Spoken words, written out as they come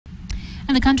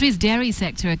And the country's dairy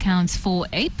sector accounts for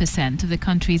 8% of the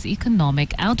country's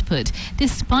economic output.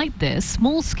 Despite this,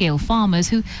 small-scale farmers,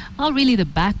 who are really the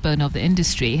backbone of the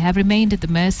industry, have remained at the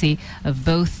mercy of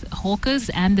both hawkers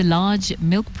and the large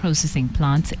milk processing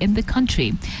plants in the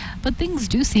country. But things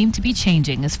do seem to be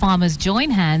changing as farmers join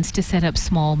hands to set up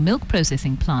small milk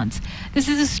processing plants. This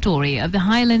is a story of the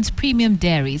Highlands Premium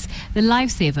Dairies, the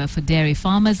lifesaver for dairy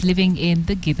farmers living in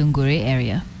the Githunguri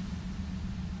area.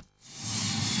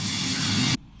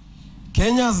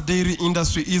 Kenya's dairy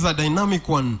industry is a dynamic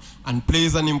one and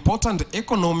plays an important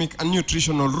economic and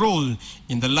nutritional role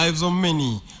in the lives of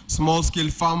many. Small-scale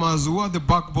farmers who are the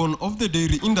backbone of the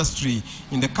dairy industry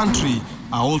in the country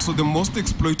are also the most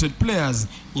exploited players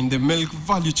in the milk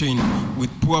value chain, with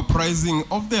poor pricing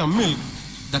of their milk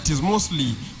that is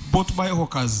mostly bought by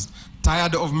hawkers.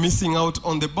 Tired of missing out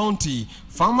on the bounty,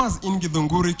 farmers in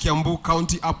Githunguri, Kiambu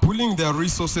County are pulling their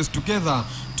resources together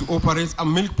to operate a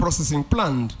milk processing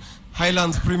plant.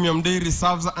 Highlands Premium Dairy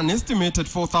serves an estimated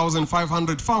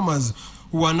 4,500 farmers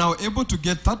who are now able to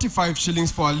get 35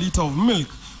 shillings for a litre of milk,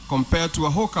 compared to a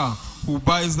hawker who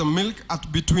buys the milk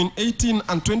at between 18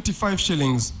 and 25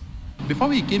 shillings. Before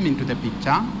we came into the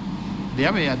picture,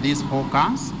 there were these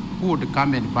hawkers who would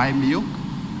come and buy milk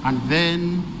and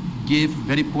then give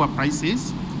very poor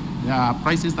prices,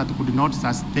 prices that could not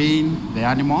sustain the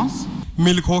animals.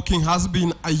 Milk hawking has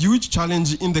been a huge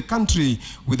challenge in the country,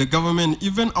 with the government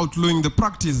even outlawing the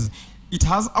practice. It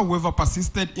has, however,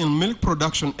 persisted in milk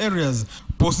production areas,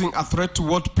 posing a threat to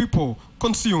what people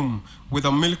consume. With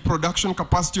a milk production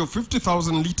capacity of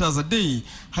 50,000 litres a day,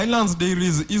 Highlands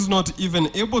Dairies is not even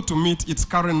able to meet its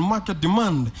current market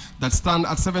demand that stands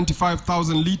at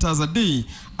 75,000 litres a day,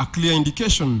 a clear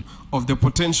indication of the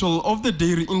potential of the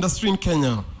dairy industry in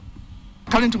Kenya.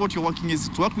 Currently what you're working is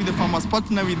to work with the farmers,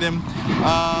 partner with them,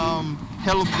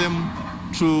 help them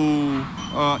to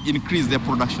increase their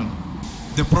production.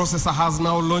 The processor has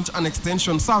now launched an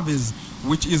extension service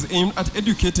which is aimed at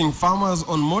educating farmers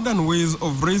on modern ways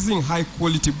of raising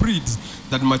high-quality breeds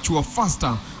that mature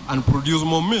faster and produce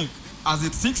more milk, as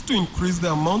it seeks to increase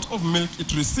the amount of milk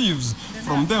it receives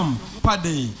from them per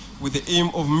day, with the aim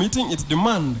of meeting its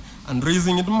demand and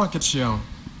raising its market share.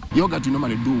 Yogurt we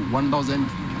normally do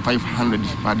 1,500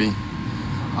 per day,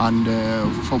 and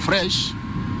for fresh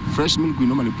milk we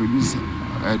normally produce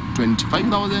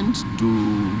 25,000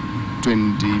 to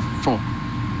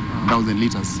 24,000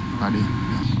 litres per day.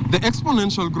 The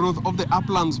exponential growth of the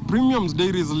Uplands Premium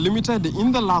Dairies Limited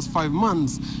in the last 5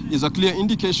 months is a clear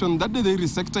indication that the dairy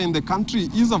sector in the country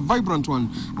is a vibrant one,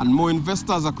 and more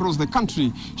investors across the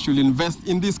country should invest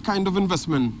in this kind of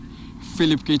investment.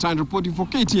 Philip Keitan reporting for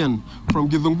KTN from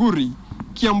Githunguri,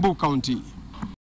 Kiambu County.